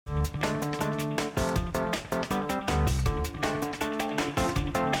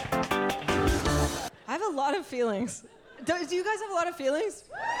feelings. Do you guys have a lot of feelings?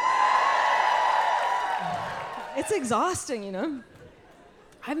 It's exhausting, you know?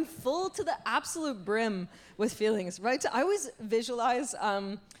 I'm full to the absolute brim with feelings, right? I always visualize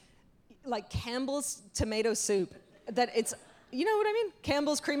like Campbell's tomato soup, that it's, you know what I mean?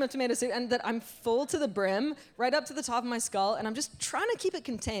 Campbell's cream of tomato soup, and that I'm full to the brim, right up to the top of my skull, and I'm just trying to keep it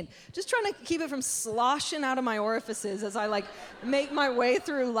contained. Just trying to keep it from sloshing out of my orifices as I like make my way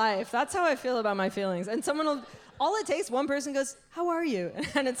through life. That's how I feel about my feelings. And someone will, all it takes, one person goes, "How are you?"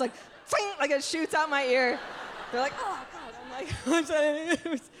 And it's like, fling, like it shoots out my ear. They're like, "Oh God," I'm like, "I'm sorry.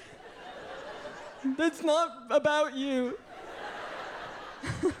 That's not about you."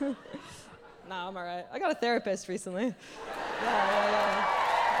 No, I'm all right. I got a therapist recently.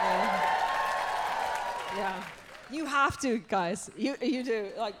 Yeah. You have to, guys. You do.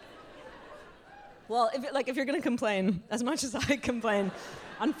 Like, well, if you're gonna complain as much as I complain,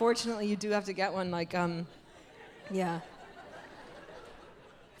 unfortunately, you do have to get one. Like, yeah.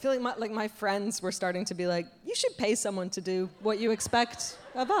 I feel like my friends were starting to be like, "You should pay someone to do what you expect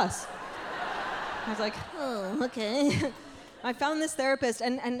of us." I was like, "Oh, okay." I found this therapist,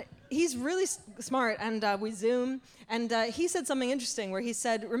 and he's really smart, and we Zoom, and he said something interesting where he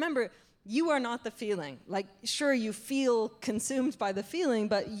said, remember, you are not the feeling. Like, sure, you feel consumed by the feeling,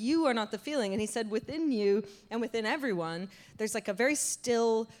 but you are not the feeling. And he said within you and within everyone, there's like a very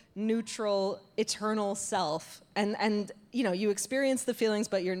still, neutral, eternal self. And you know, you experience the feelings,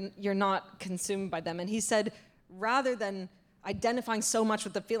 but you're not consumed by them. And he said, rather than identifying so much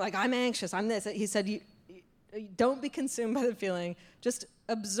with the feeling, like, I'm anxious, I'm this, he said, you don't be consumed by the feeling. Just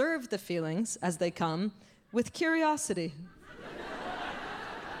observe the feelings as they come with curiosity.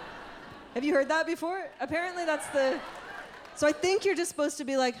 Have you heard that before? Apparently that's the... So I think you're just supposed to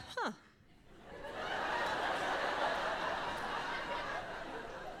be like, huh.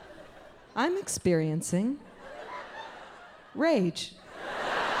 I'm experiencing rage.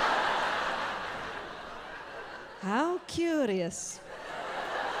 How curious.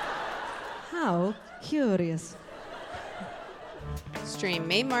 How curious. Stream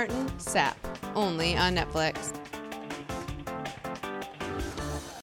Mae Martin, Sap, only on Netflix.